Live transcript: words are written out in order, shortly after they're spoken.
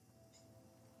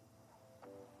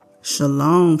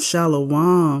Shalom,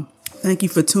 shalom. Thank you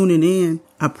for tuning in.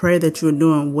 I pray that you're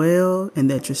doing well and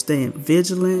that you're staying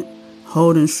vigilant,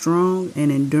 holding strong,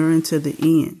 and enduring to the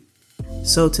end.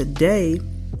 So today,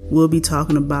 we'll be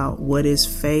talking about what is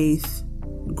faith,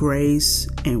 grace,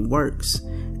 and works,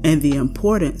 and the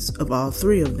importance of all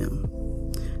three of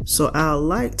them. So I'd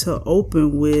like to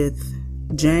open with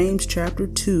James chapter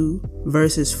 2,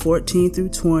 verses 14 through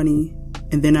 20,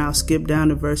 and then I'll skip down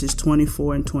to verses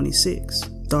 24 and 26.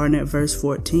 Starting at verse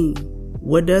 14.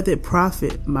 What doth it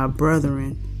profit, my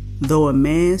brethren, though a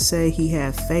man say he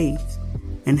have faith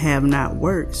and have not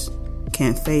works?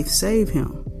 Can faith save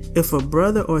him? If a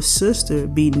brother or sister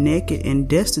be naked and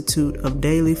destitute of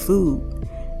daily food,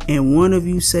 and one of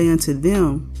you say unto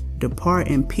them, Depart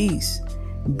in peace,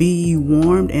 be ye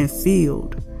warmed and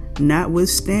filled,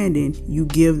 notwithstanding you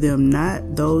give them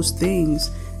not those things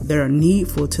that are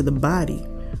needful to the body,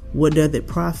 what doth it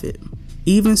profit?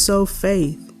 Even so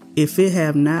faith, if it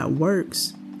have not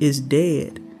works, is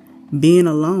dead, being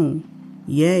alone.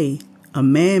 Yea, a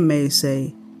man may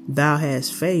say, Thou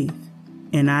hast faith,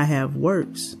 and I have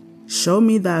works. Show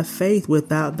me thy faith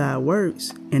without thy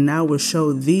works, and I will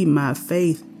show thee my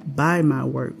faith by my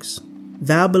works.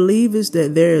 Thou believest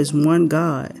that there is one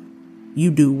God.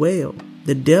 You do well.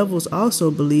 The devils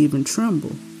also believe and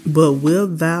tremble. But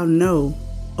wilt thou know,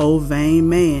 O vain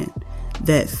man,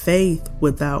 that faith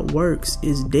without works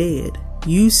is dead?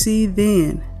 You see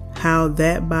then how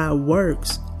that by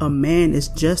works a man is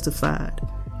justified,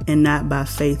 and not by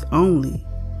faith only.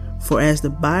 For as the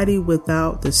body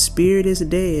without the spirit is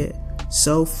dead,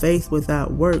 so faith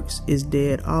without works is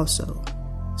dead also.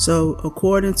 So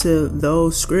according to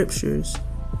those scriptures,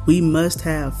 we must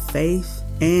have faith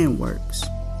and works.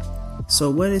 So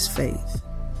what is faith?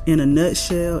 In a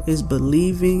nutshell, is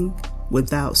believing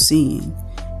without seeing.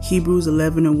 Hebrews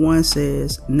 11:1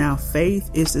 says, Now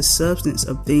faith is the substance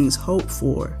of things hoped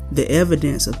for, the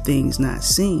evidence of things not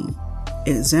seen.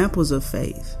 Examples of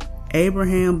faith.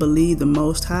 Abraham believed the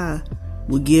Most High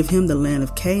would give him the land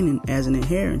of Canaan as an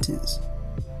inheritance.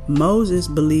 Moses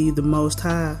believed the Most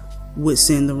High would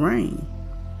send the rain.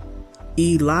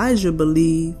 Elijah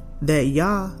believed that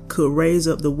Yah could raise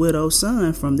up the widow's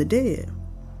son from the dead.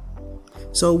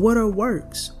 So what are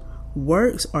works?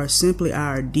 Works are simply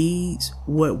our deeds,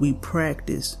 what we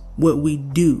practice, what we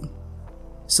do.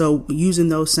 So using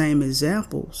those same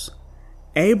examples,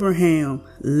 Abraham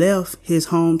left his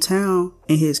hometown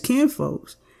and his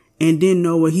kinfolks and didn't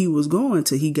know where he was going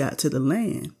till he got to the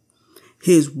land.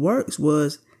 His works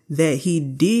was that he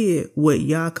did what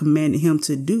Yah commanded him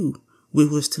to do, which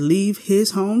was to leave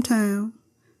his hometown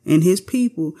and his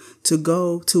people to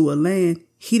go to a land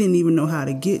he didn't even know how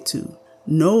to get to.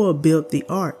 Noah built the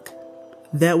ark.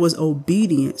 That was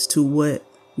obedience to what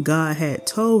God had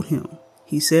told him.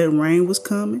 He said rain was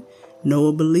coming.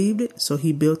 Noah believed it, so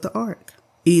he built the ark.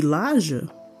 Elijah,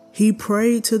 he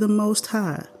prayed to the Most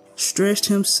High, stretched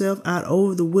himself out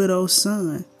over the widow's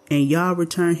son, and Yah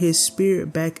returned his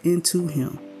spirit back into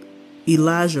him.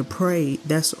 Elijah prayed,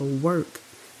 that's a work,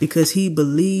 because he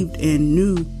believed and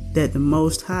knew that the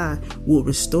Most High would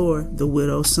restore the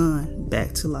widow's son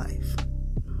back to life.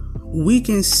 We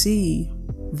can see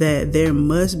that there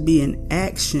must be an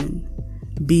action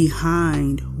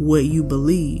behind what you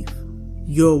believe.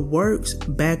 Your works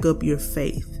back up your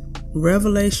faith.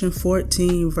 Revelation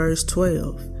 14 verse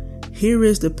 12. Here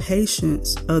is the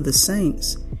patience of the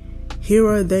saints. Here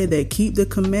are they that keep the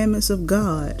commandments of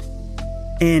God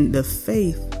and the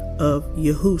faith of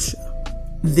Yahushua.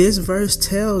 This verse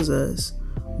tells us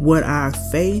what our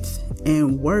faith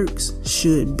and works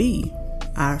should be.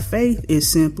 Our faith is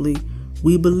simply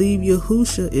we believe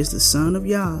Yahushua is the Son of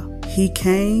Yah. He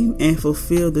came and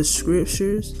fulfilled the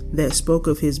scriptures that spoke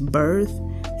of his birth,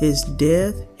 his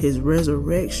death, his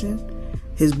resurrection,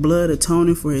 his blood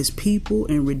atoning for his people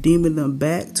and redeeming them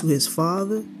back to his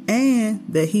Father, and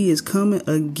that he is coming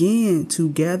again to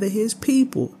gather his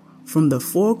people from the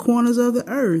four corners of the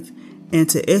earth and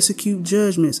to execute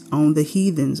judgments on the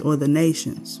heathens or the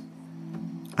nations.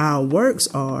 Our works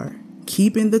are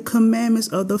keeping the commandments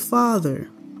of the Father,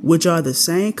 which are the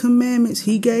same commandments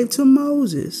he gave to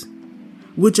Moses,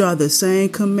 which are the same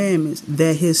commandments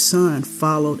that his son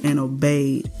followed and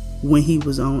obeyed when he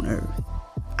was on earth.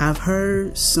 I've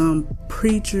heard some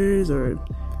preachers or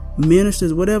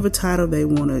ministers, whatever title they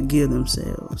want to give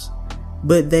themselves,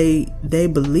 but they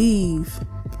believe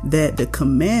that the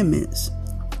commandments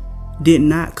did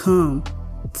not come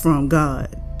from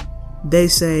God. They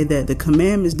say that the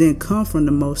commandments didn't come from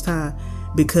the Most High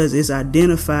because it's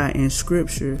identified in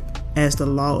Scripture as the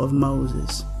law of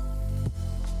Moses.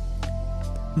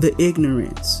 The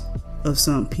ignorance of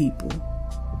some people.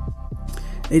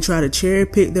 They try to cherry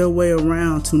pick their way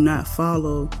around to not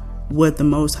follow what the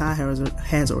Most High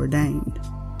has ordained.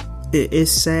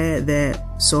 It's sad that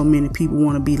so many people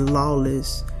want to be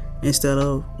lawless instead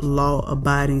of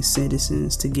law-abiding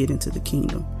citizens to get into the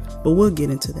kingdom. But we'll get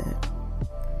into that.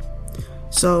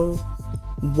 So,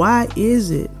 why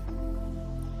is it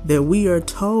that we are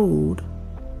told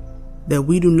that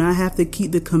we do not have to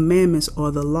keep the commandments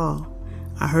or the law?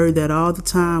 I heard that all the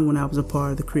time when I was a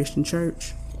part of the Christian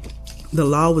church. The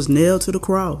law was nailed to the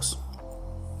cross.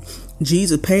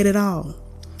 Jesus paid it all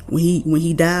when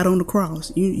he died on the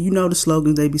cross. You know the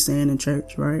slogans they be saying in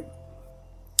church, right?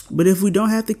 But if we don't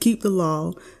have to keep the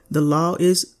law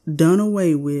is done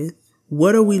away with.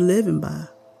 What are we living by?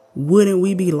 Wouldn't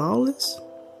we be lawless?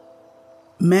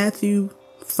 Matthew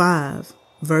 5,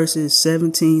 verses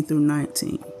 17 through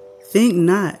 19. Think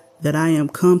not that I am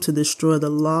come to destroy the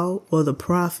law or the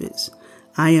prophets.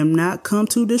 I am not come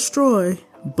to destroy,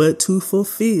 but to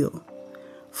fulfill.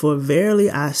 For verily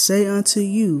I say unto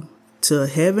you, till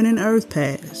heaven and earth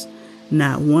pass,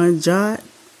 not one jot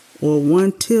or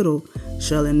one tittle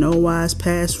shall in no wise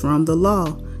pass from the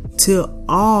law, till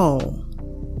all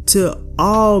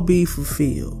be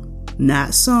fulfilled.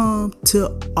 Not some,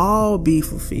 till all be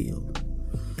fulfilled.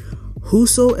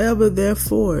 Whosoever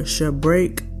therefore shall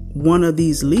break one of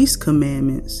these least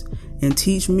commandments and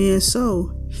teach men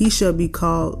so, he shall be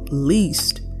called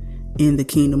least in the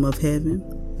kingdom of heaven.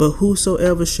 But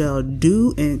whosoever shall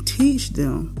do and teach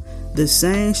them, the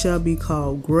same shall be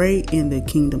called great in the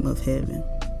kingdom of heaven.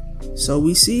 So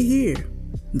we see here,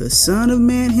 the Son of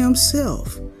Man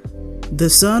himself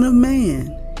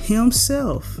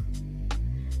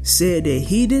said that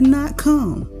he did not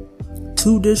come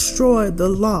to destroy the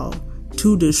law.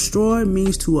 To destroy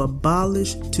means to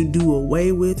abolish, to do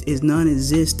away with, is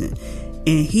non-existent.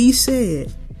 And he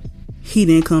said he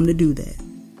didn't come to do that.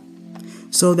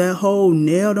 So that whole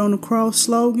nailed on the cross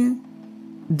slogan,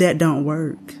 that don't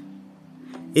work.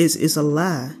 It's a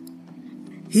lie.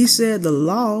 He said the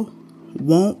law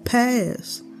won't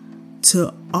pass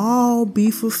till all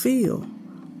be fulfilled.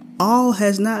 All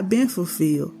has not been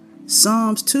fulfilled.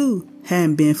 Psalms 2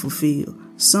 hadn't been fulfilled.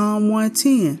 Psalm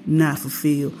 110 not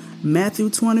fulfilled. Matthew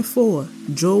 24,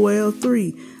 Joel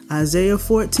 3, Isaiah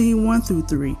 14, 1 through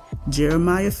 3,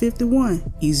 Jeremiah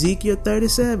 51, Ezekiel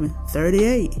 37,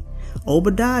 38,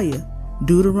 Obadiah,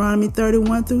 Deuteronomy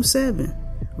 31 through 7,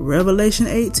 Revelation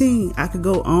 18. I could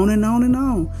go on and on and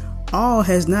on. All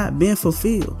has not been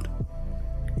fulfilled.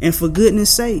 And for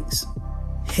goodness sakes,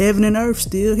 heaven and earth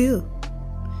still here.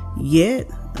 Yet,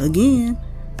 again,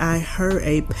 I heard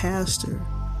a pastor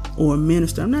or a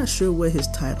minister, I'm not sure what his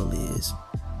title is,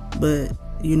 but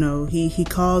he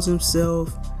calls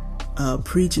himself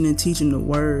preaching and teaching the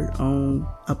word on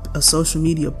a social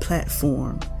media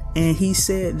platform. And he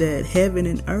said that heaven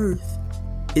and earth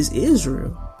is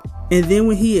Israel. And then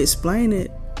when he explained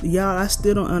it, y'all, I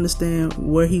still don't understand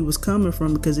where he was coming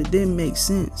from, because it didn't make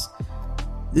sense.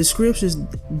 The scriptures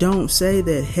don't say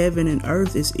that heaven and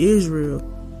earth is Israel.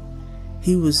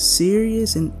 He was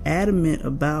serious and adamant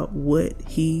about what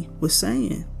he was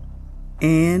saying.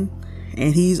 And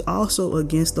he's also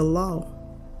against the law.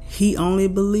 He only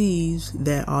believes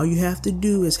that all you have to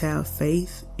do is have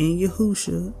faith in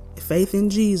Yahushua, faith in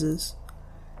Jesus,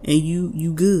 and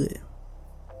you good.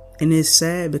 And it's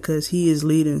sad because he is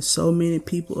leading so many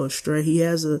people astray. He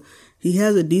has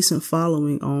a decent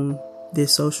following on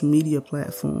this social media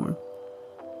platform.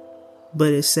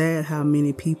 But it's sad how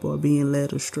many people are being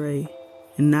led astray.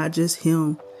 And not just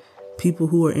him, people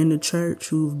who are in the church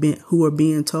who are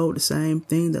being told the same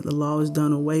thing, that the law is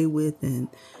done away with and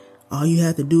all you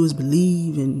have to do is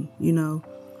believe. And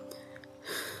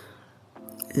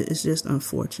it's just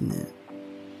unfortunate.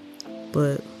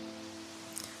 But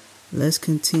let's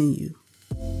continue.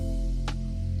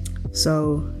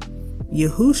 So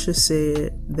Yahushua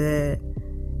said that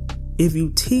if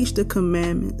you teach the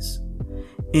commandments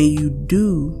and you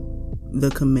do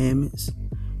the commandments,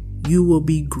 you will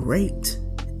be great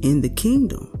in the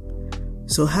kingdom.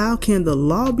 So how can the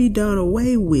law be done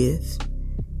away with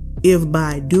if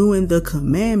by doing the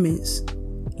commandments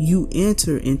you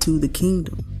enter into the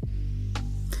kingdom?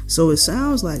 So it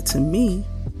sounds like to me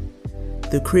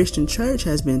the Christian church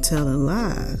has been telling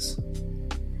lies.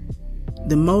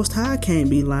 The Most High can't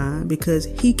be lying because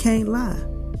he can't lie.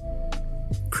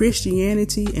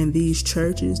 Christianity and these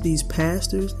churches, these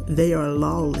pastors, they are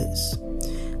lawless.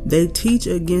 They teach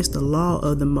against the law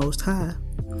of the Most High.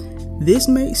 This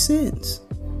makes sense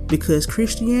because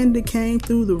Christianity came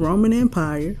through the Roman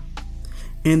Empire,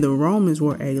 and the Romans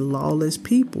were a lawless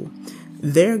people.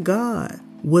 Their God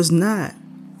was not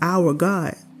our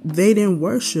God. They didn't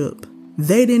worship.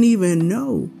 They didn't even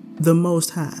know the Most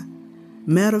High.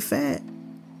 Matter of fact,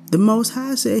 the Most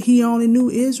High said he only knew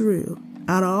Israel.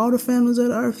 Out of all the families of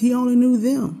the earth, he only knew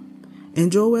them. In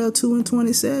Joel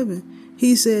 2:27,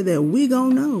 he said that we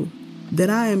gonna know that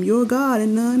I am your God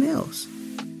and none else.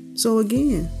 So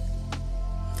again,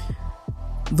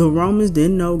 the Romans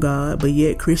didn't know God, but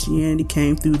yet Christianity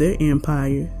came through their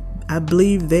empire. I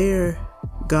believe their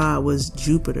God was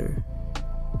Jupiter,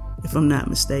 if I'm not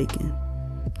mistaken.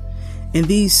 And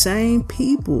these same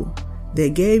people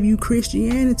that gave you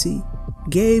Christianity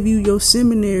gave you your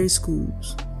seminary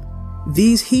schools.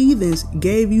 These heathens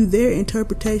gave you their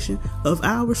interpretation of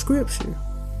our scripture.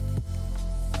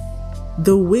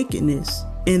 The wickedness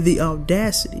and the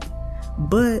audacity,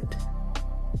 but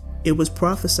it was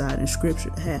prophesied in scripture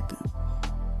to happen.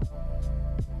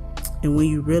 And when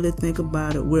you really think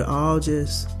about it, we're all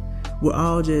just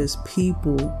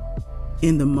people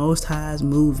in the Most High's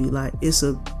movie. Like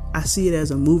I see it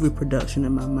as a movie production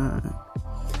in my mind.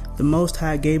 The Most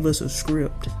High gave us a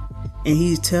script, and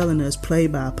he's telling us play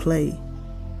by play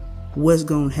what's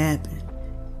gonna happen.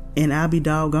 And I'll be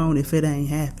doggone if it ain't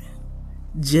happen.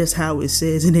 Just how it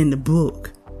says it in the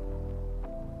book.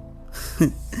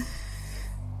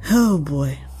 Oh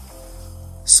boy.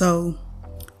 So,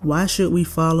 why should we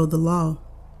follow the law?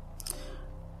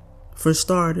 For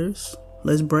starters,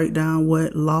 let's break down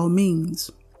what law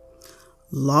means.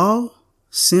 Law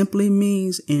simply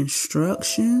means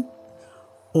instruction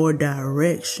or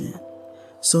direction.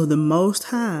 So the Most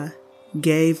High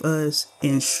gave us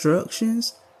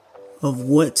instructions of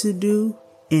what to do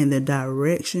and the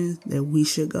direction that we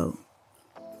should go.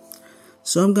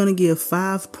 So I'm going to give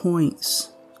 5 points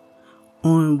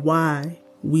on why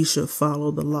we should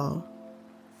follow the law.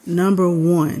 Number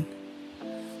 1,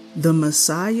 the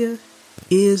Messiah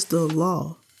is the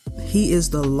law. He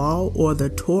is the law, or the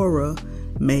Torah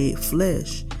made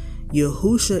flesh.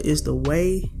 Yahusha is the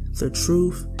way, the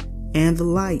truth, and the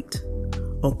light,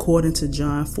 according to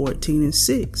John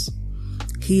 14:6.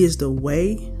 He is the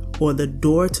way, or the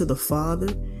door to the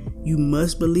Father. You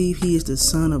must believe he is the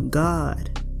Son of God.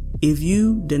 If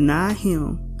you deny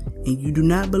him and you do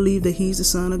not believe that he's the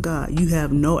Son of God, you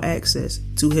have no access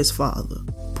to his Father.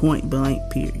 Point blank,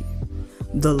 period.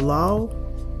 The law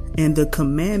and the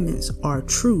commandments are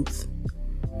truth.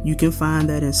 You can find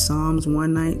that in Psalms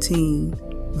 119,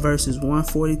 verses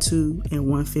 142 and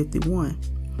 151.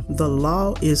 The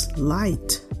law is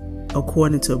light,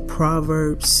 according to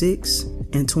Proverbs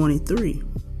 6:23.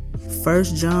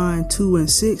 1 John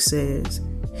 2:6 says,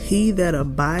 he that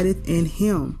abideth in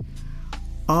him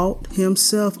ought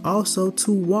himself also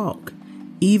to walk,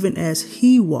 even as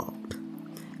he walked.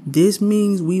 This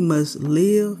means we must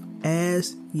live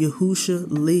as Yahusha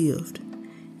lived.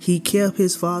 He kept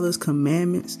his Father's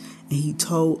commandments, and he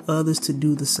told others to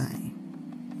do the same.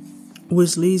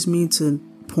 Which leads me to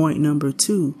point number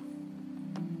 2.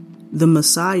 The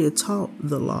Messiah taught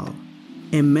the law.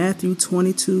 In Matthew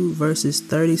 22, verses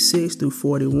 36 through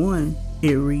 41,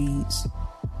 it reads,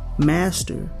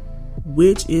 Master,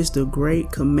 which is the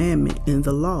great commandment in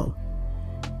the law?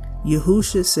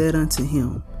 Yahusha said unto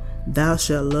him, Thou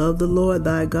shalt love the Lord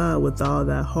thy God with all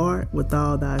thy heart, with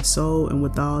all thy soul, and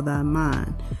with all thy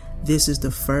mind. This is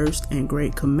the first and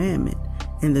great commandment.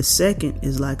 And the second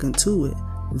is like unto it.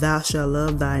 Thou shalt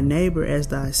love thy neighbor as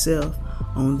thyself.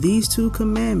 On these 2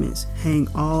 commandments hang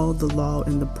all the law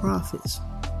and the prophets.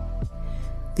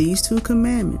 These 2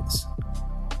 commandments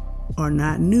are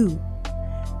not new.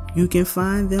 You can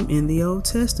find them in the Old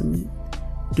Testament.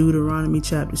 Deuteronomy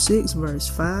chapter 6 verse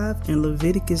 5 and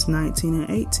Leviticus 19 and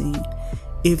 18.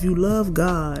 If you love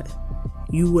God,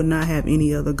 you would not have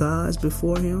any other gods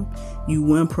before him. You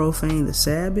wouldn't profane the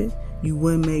Sabbath. You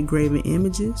wouldn't make graven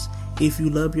images. If you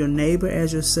love your neighbor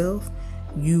as yourself,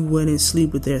 you wouldn't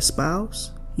sleep with their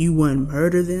spouse. You wouldn't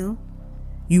murder them.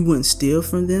 You wouldn't steal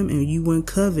from them, and you wouldn't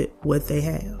covet what they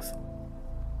have.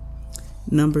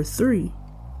 Number 3,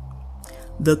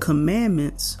 the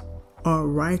commandments are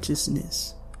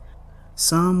righteousness.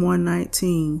 Psalm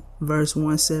 119, verse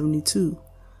 172.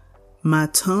 My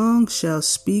tongue shall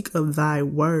speak of thy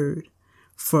word,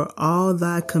 for all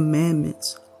thy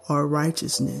commandments are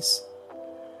righteousness.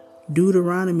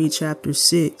 Deuteronomy chapter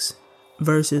 6,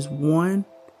 verses 1,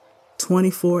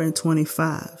 24, and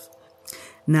 25.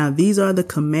 Now these are the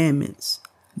commandments,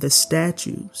 the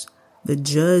statutes, the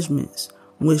judgments,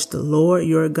 which the Lord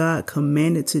your God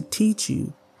commanded to teach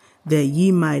you, that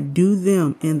ye might do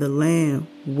them in the land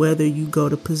whither you go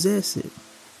to possess it.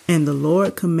 And the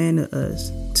Lord commanded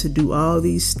us to do all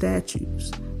these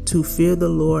statutes, to fear the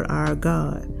Lord our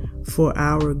God, for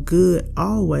our good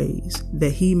always,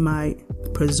 that he might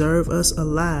preserve us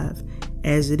alive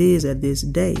as it is at this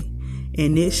day,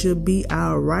 And it shall be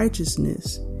our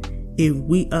righteousness if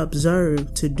we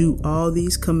observe to do all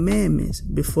these commandments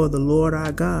before the Lord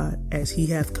our God, as he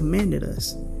hath commanded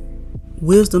us.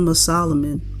 Wisdom of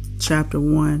Solomon, chapter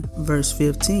 1, verse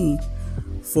 15.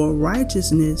 For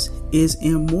righteousness is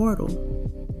immortal.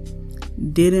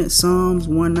 Didn't Psalms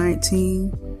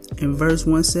 119 and verse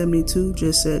 172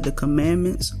 just said the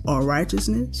commandments are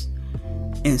righteousness?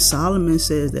 And Solomon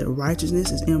says that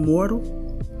righteousness is immortal.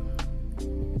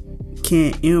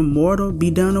 Can immortal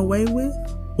be done away with?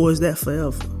 Or is that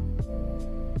forever?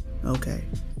 Okay.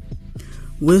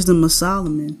 Wisdom of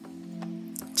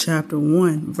Solomon, chapter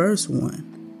 1, verse 1.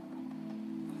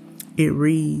 It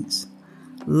reads,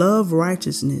 Love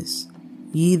righteousness,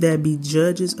 ye that be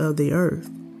judges of the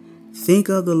earth. Think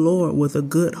of the Lord with a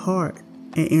good heart,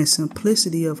 and in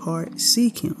simplicity of heart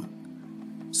seek him.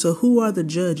 So who are the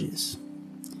judges?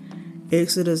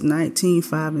 Exodus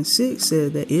 19:5-6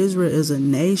 says that Israel is a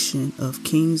nation of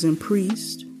kings and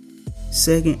priests.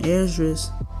 2 Ezra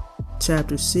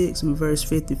chapter 6 and verse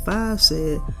 55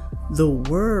 said, the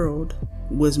world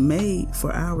was made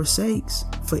for our sakes,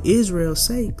 for Israel's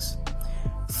sakes.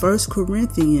 1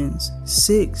 Corinthians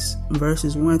 6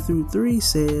 verses 1-3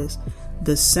 says,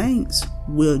 the saints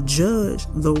will judge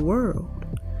the world.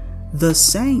 The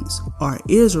saints are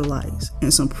Israelites,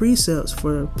 and some precepts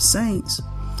for saints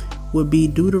would be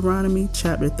Deuteronomy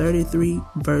chapter 33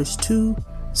 verse 2,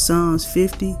 Psalms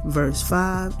 50 verse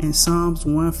 5, and Psalms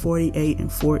 148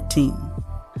 and 14.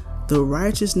 The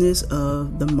righteousness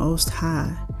of the Most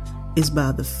High is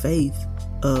by the faith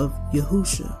of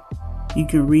Yahusha. You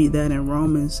can read that in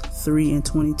Romans 3 and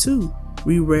 22.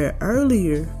 We read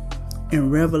earlier in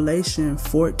Revelation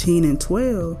 14 and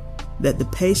 12 that the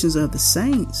patience of the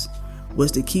saints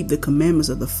was to keep the commandments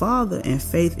of the Father and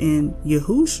faith in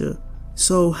Yahusha.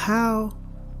 So how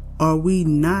are we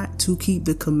not to keep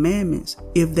the commandments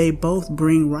if they both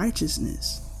bring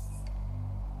righteousness?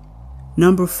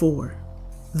 Number 4,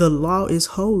 the law is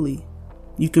holy.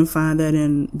 You can find that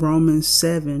in Romans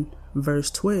 7 verse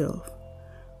 12.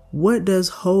 What does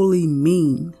holy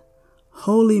mean?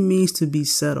 Holy means to be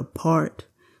set apart,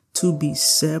 to be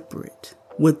separate.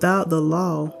 Without the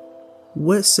law,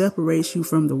 what separates you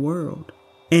from the world?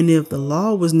 And if the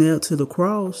law was nailed to the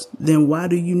cross, then why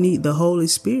do you need the Holy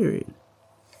Spirit?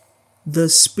 The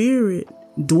Spirit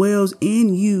dwells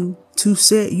in you to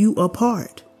set you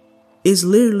apart. It's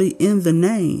literally in the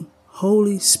name,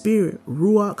 Holy Spirit,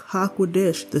 Ruach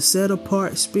HaKodesh, the set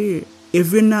apart spirit.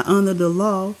 If you're not under the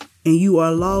law and you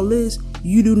are lawless,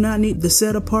 you do not need the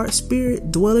set apart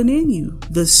spirit dwelling in you.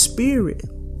 The Spirit,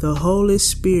 the Holy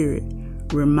Spirit,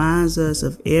 reminds us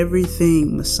of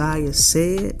everything Messiah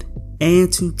said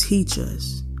and to teach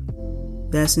us.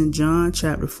 That's in John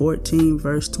chapter 14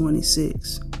 verse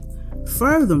 26.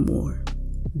 Furthermore,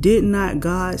 did not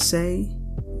God say,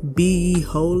 be ye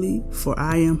holy, for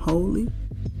I am holy?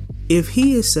 If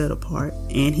he is set apart,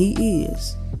 and he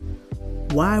is,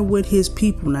 why would his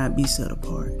people not be set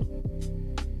apart?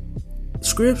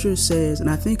 Scripture says, and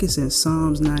I think it's in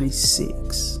Psalms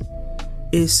 96,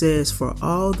 it says, for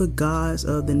all the gods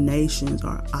of the nations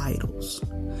are idols,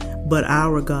 but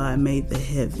our God made the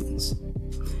heavens.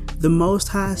 The Most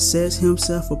High sets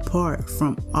himself apart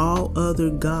from all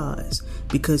other gods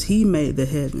because he made the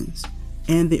heavens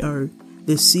and the earth,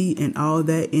 the sea, and all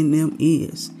that in them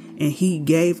is. And he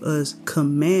gave us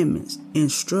commandments,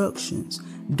 instructions,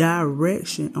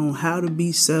 direction on how to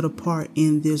be set apart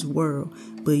in this world.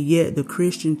 But yet the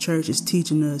Christian church is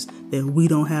teaching us that we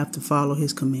don't have to follow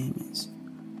his commandments.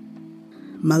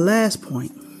 My last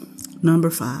point,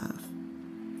 number 5.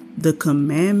 The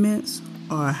commandments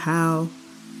are how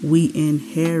we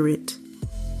inherit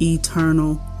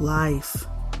eternal life.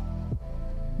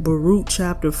 Baruch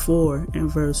chapter 4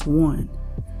 and verse 1.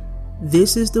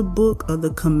 This is the book of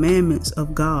the commandments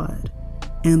of God,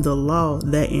 and the law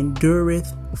that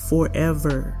endureth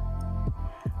forever.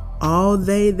 All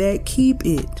they that keep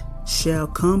it shall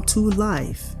come to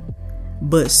life,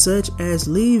 but such as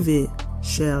leave it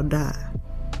shall die.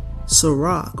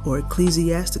 Sirach, or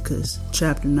Ecclesiasticus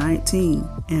chapter 19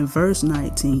 and verse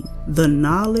 19. The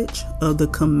knowledge of the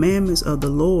commandments of the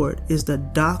Lord is the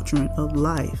doctrine of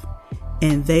life,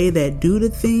 and they that do the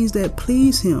things that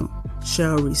please him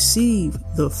shall receive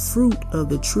the fruit of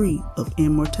the tree of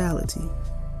immortality.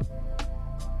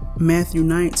 Matthew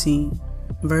 19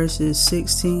 verses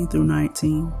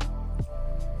 16-19.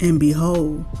 And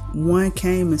behold, one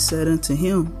came and said unto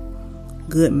him,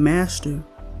 Good master,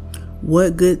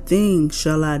 what good thing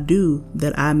shall I do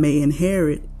that I may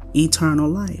inherit eternal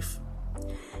life?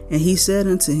 And he said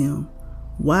unto him,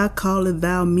 Why callest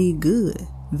thou me good?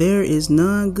 There is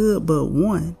none good but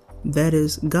one, that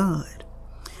is God.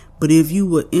 But if you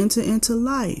will enter into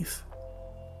life,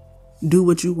 do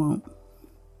what you want.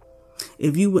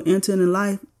 If you will enter into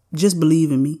life, just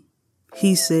believe in me.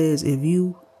 He says, if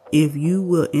you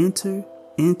will enter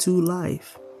into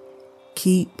life,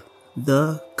 keep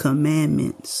the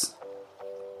commandments.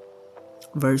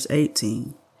 Verse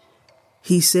 18.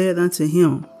 He said unto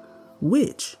him,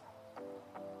 which?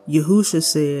 Yahusha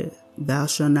said, thou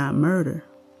shalt not murder.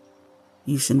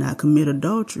 You shall not commit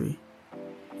adultery.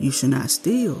 You shall not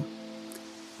steal.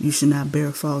 You shall not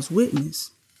bear false witness.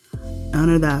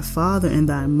 Honor thy father and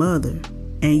thy mother,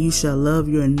 and you shall love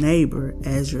your neighbor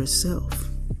as yourself.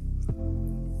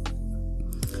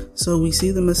 So we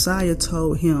see the Messiah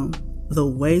told him the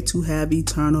way to have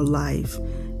eternal life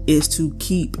is to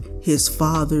keep his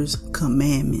Father's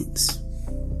commandments.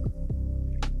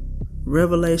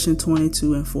 Revelation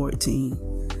 22:14.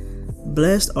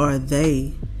 Blessed are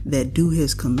they that do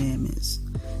his commandments,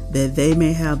 that they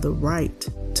may have the right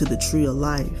to the tree of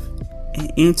life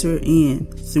and enter in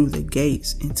through the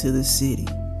gates into the city.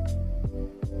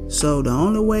 So the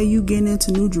only way you get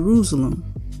into New Jerusalem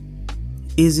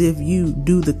is if you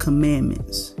do the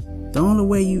commandments. The only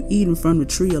way you eating from the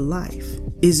tree of life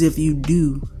is if you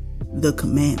do the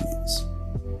commandments.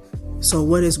 So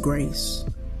what is grace?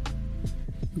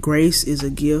 Grace is a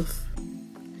gift.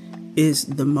 It's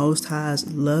the Most High's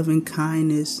loving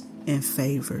kindness and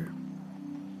favor.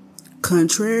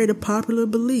 Contrary to popular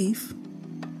belief,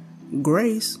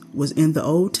 grace was in the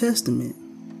Old Testament.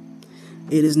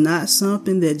 It is not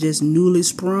something that just newly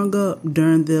sprung up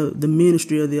during the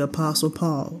ministry of the Apostle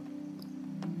Paul.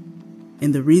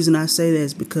 And the reason I say that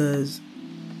is because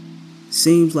it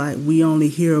seems like we only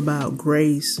hear about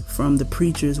grace from the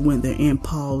preachers when they're in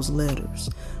Paul's letters.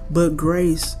 But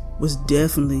grace was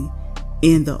definitely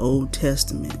in the Old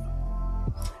Testament.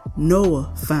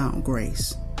 Noah found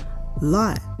grace.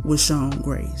 Lot was shown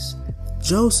grace.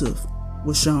 Joseph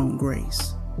was shown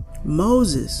grace.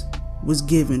 Moses was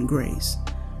given grace.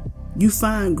 You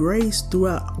find grace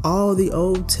throughout all the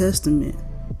Old Testament.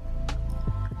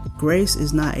 Grace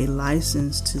is not a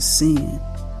license to sin.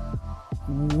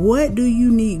 What do you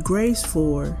need grace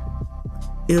for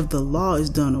if the law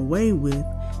is done away with?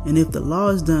 And if the law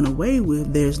is done away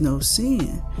with, there's no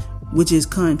sin, which is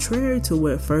contrary to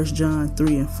what 1 John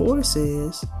 3:4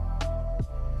 says.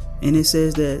 And it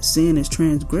says that sin is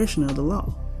transgression of the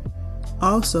law.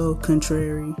 Also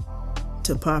contrary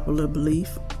to popular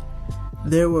belief,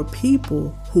 there were people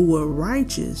who were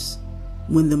righteous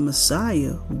when the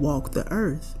Messiah walked the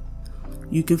earth.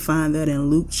 You can find that in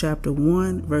Luke chapter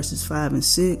 1, verses 5 and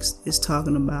 6. It's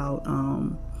talking about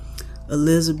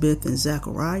Elizabeth and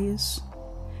Zacharias.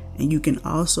 And you can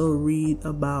also read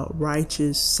about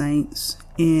righteous saints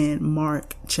in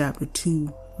Mark chapter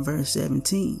 2, verse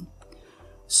 17.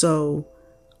 So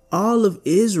all of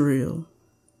Israel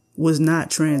was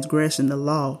not transgressing the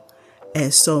law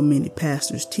as so many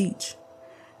pastors teach.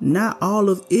 Not all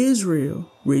of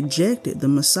Israel rejected the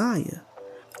Messiah.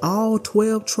 All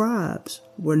 12 tribes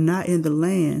were not in the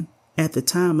land at the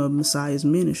time of Messiah's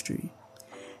ministry.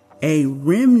 A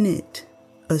remnant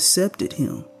accepted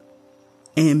him,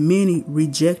 and many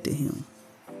rejected him.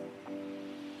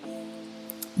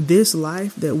 This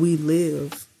life that we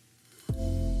live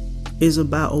is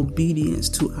about obedience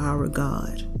to our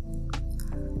God.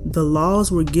 The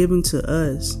laws were given to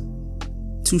us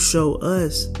to show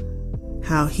us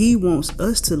how he wants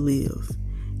us to live.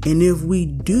 And if we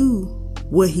do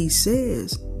what he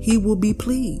says, he will be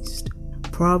pleased.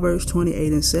 Proverbs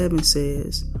 28:7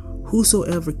 says,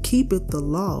 whosoever keepeth the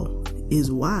law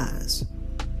is wise.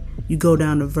 You go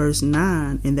down to verse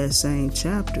 9 in that same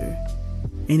chapter,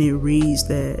 and it reads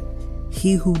that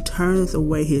he who turneth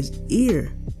away his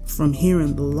ear from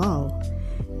hearing the law,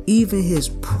 even his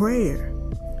prayer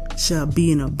shall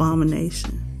be an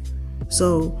abomination.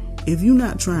 So if you're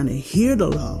not trying to hear the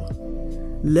law,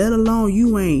 let alone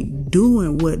you ain't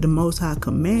doing what the Most High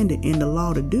commanded in the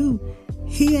law to do,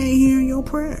 he ain't hearing your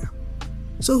prayer.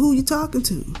 So who you talking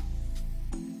to?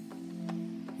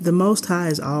 The Most High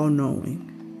is all-knowing.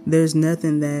 There's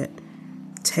nothing that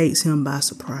takes him by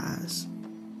surprise.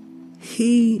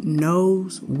 He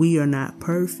knows we are not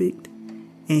perfect,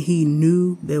 and he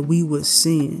knew that we would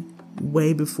sin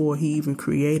way before he even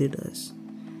created us.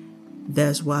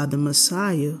 That's why the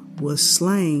Messiah was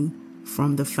slain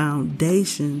from the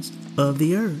foundations of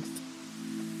the earth.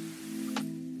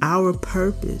 Our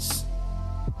purpose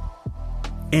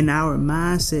and our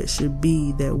mindset should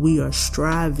be that we are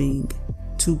striving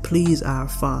to please our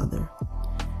Father.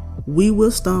 We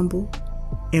will stumble,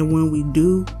 and when we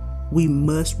do, we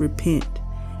must repent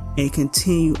and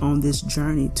continue on this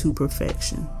journey to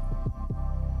perfection.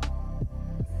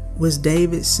 Was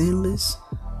David sinless?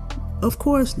 Of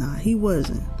course not. He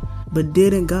wasn't. But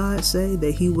didn't God say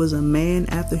that he was a man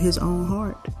after his own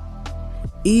heart?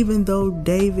 Even though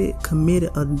David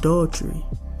committed adultery,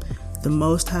 the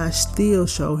Most High still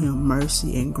showed him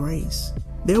mercy and grace.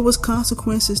 There was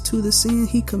consequences to the sin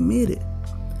he committed.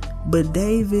 But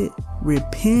David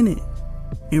repented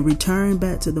and returned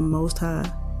back to the Most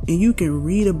High. And you can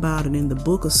read about it in the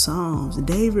book of Psalms.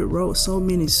 David wrote so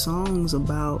many songs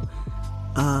about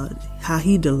how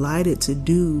he delighted to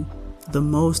do the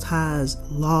Most High's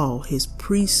law, his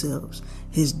precepts,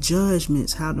 his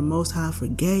judgments, how the Most High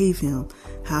forgave him,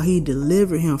 how he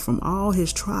delivered him from all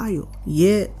his trial.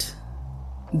 Yet,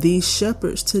 these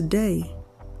shepherds today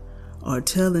are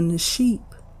telling the sheep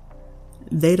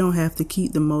they don't have to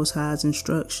keep the Most High's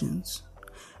instructions.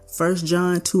 1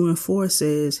 John 2:4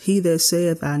 says, "He that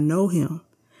saith, I know him,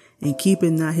 and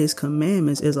keepeth not his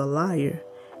commandments is a liar,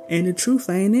 and the truth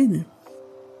ain't in him."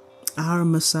 Our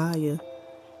Messiah,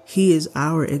 he is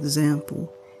our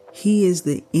example. He is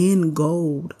the end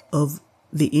goal of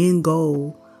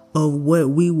what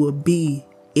we will be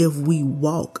if we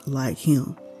walk like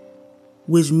him,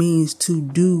 which means to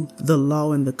do the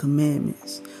law and the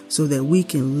commandments so that we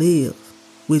can live,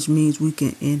 which means we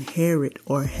can inherit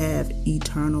or have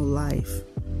eternal life.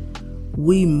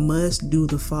 We must do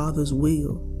the Father's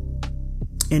will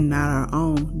and not our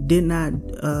own. Did not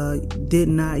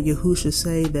Yahushua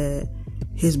say that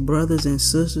his brothers and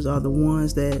sisters are the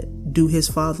ones that do his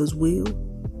Father's will?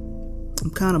 I'm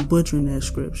kind of butchering that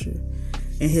scripture.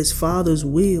 And his Father's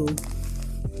will,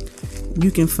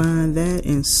 you can find that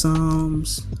in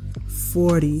Psalms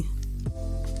 40,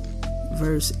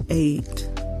 verse 8.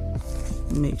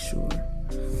 Make sure.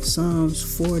 Psalms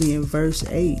 40 and verse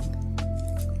 8.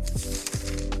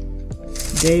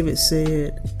 David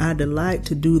said, "I delight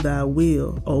to do thy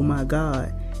will, O my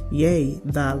God. Yea,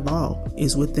 thy law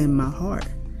is within my heart."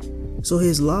 So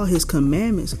his law, his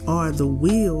commandments are the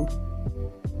will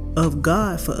of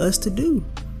God for us to do.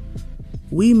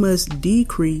 We must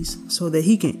decrease so that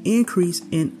he can increase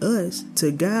in us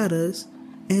to guide us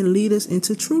and lead us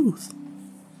into truth.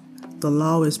 The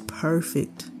law is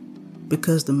perfect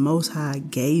because the Most High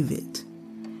gave it.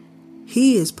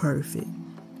 He is perfect.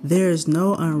 There is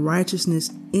no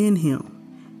unrighteousness in him.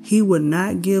 He would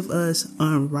not give us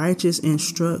unrighteous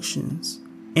instructions,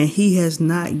 and he has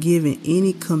not given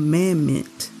any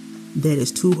commandment that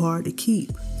is too hard to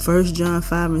keep. 1 John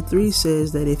 5:3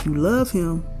 says that if you love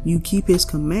him, you keep his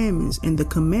commandments, and the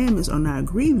commandments are not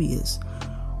grievous.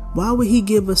 Why would he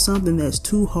give us something that's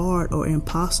too hard or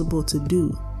impossible to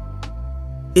do?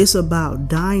 It's about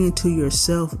dying to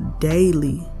yourself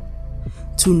daily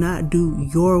to not do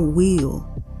your will.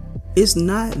 It's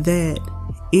not that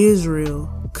Israel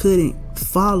couldn't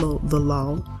follow the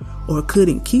law or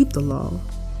couldn't keep the law.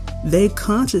 They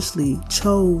consciously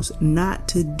chose not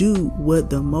to do what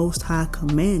the Most High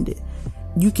commanded.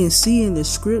 You can see in the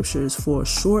scriptures for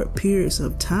short periods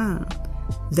of time,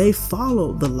 they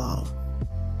followed the law.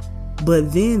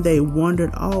 But then they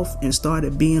wandered off and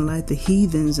started being like the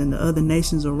heathens and the other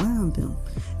nations around them.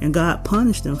 And God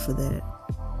punished them for that.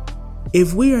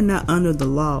 If we are not under the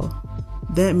law,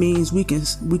 that means we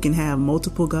can have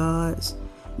multiple gods.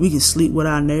 We can sleep with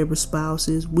our neighbor's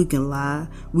spouses. We can lie.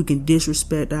 We can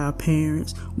disrespect our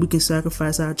parents. We can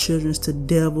sacrifice our children to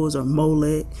devils or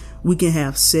Molech. We can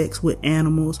have sex with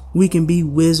animals. We can be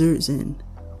wizards and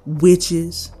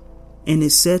witches and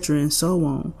etc. and so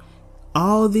on.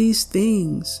 All these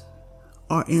things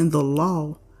are in the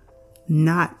law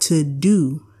not to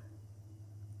do.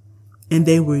 And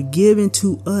they were given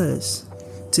to us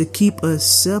to keep us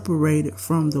separated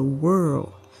from the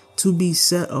world, to be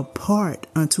set apart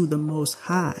unto the Most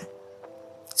High,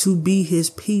 to be his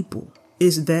people.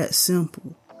 It's that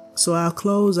simple. So I'll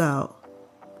close out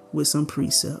with some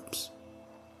precepts.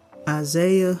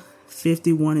 Isaiah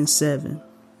 51:7.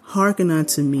 Hearken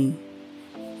unto me,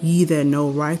 ye that know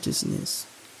righteousness,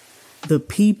 the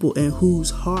people in whose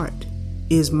heart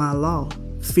is my law.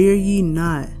 Fear ye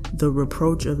not the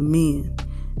reproach of men,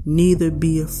 neither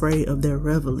be afraid of their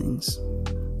revilings.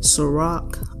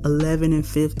 Sirach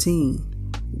 11:15.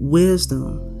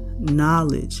 Wisdom,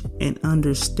 knowledge, and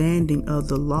understanding of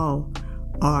the law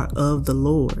are of the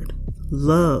Lord.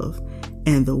 Love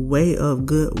and the way of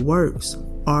good works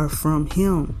are from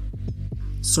him.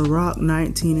 Sirach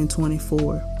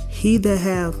 19:24. He that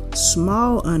have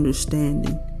small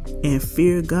understanding and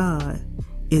fear God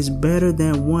is better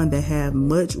than one that have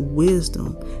much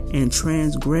wisdom and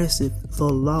transgresseth the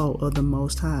law of the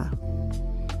Most High.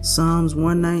 Psalms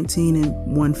 119 and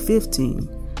 115.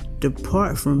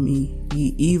 Depart from me,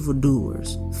 ye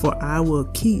evildoers, for I will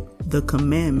keep the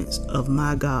commandments of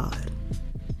my God.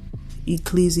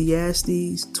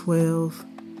 Ecclesiastes 12,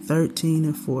 13,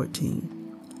 and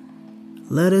 14.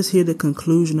 Let us hear the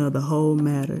conclusion of the whole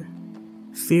matter.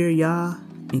 Fear Yah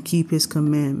and keep his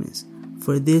commandments,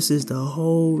 for this is the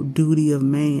whole duty of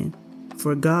man.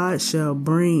 For God shall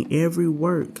bring every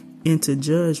work into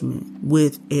judgment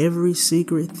with every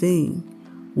secret thing,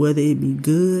 whether it be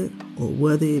good or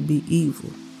whether it be evil.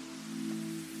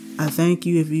 I thank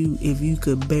you if you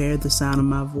could bear the sound of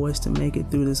my voice to make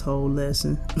it through this whole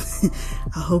lesson.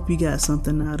 I hope you got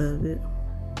something out of it.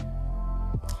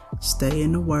 Stay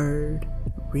in the Word,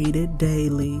 read it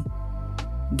daily,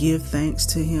 give thanks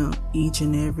to Him each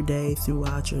and every day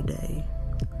throughout your day.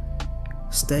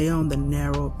 Stay on the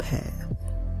narrow path.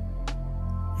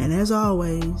 And as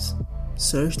always,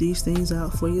 search these things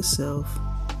out for yourself.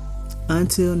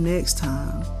 Until next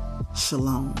time,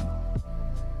 Shalom.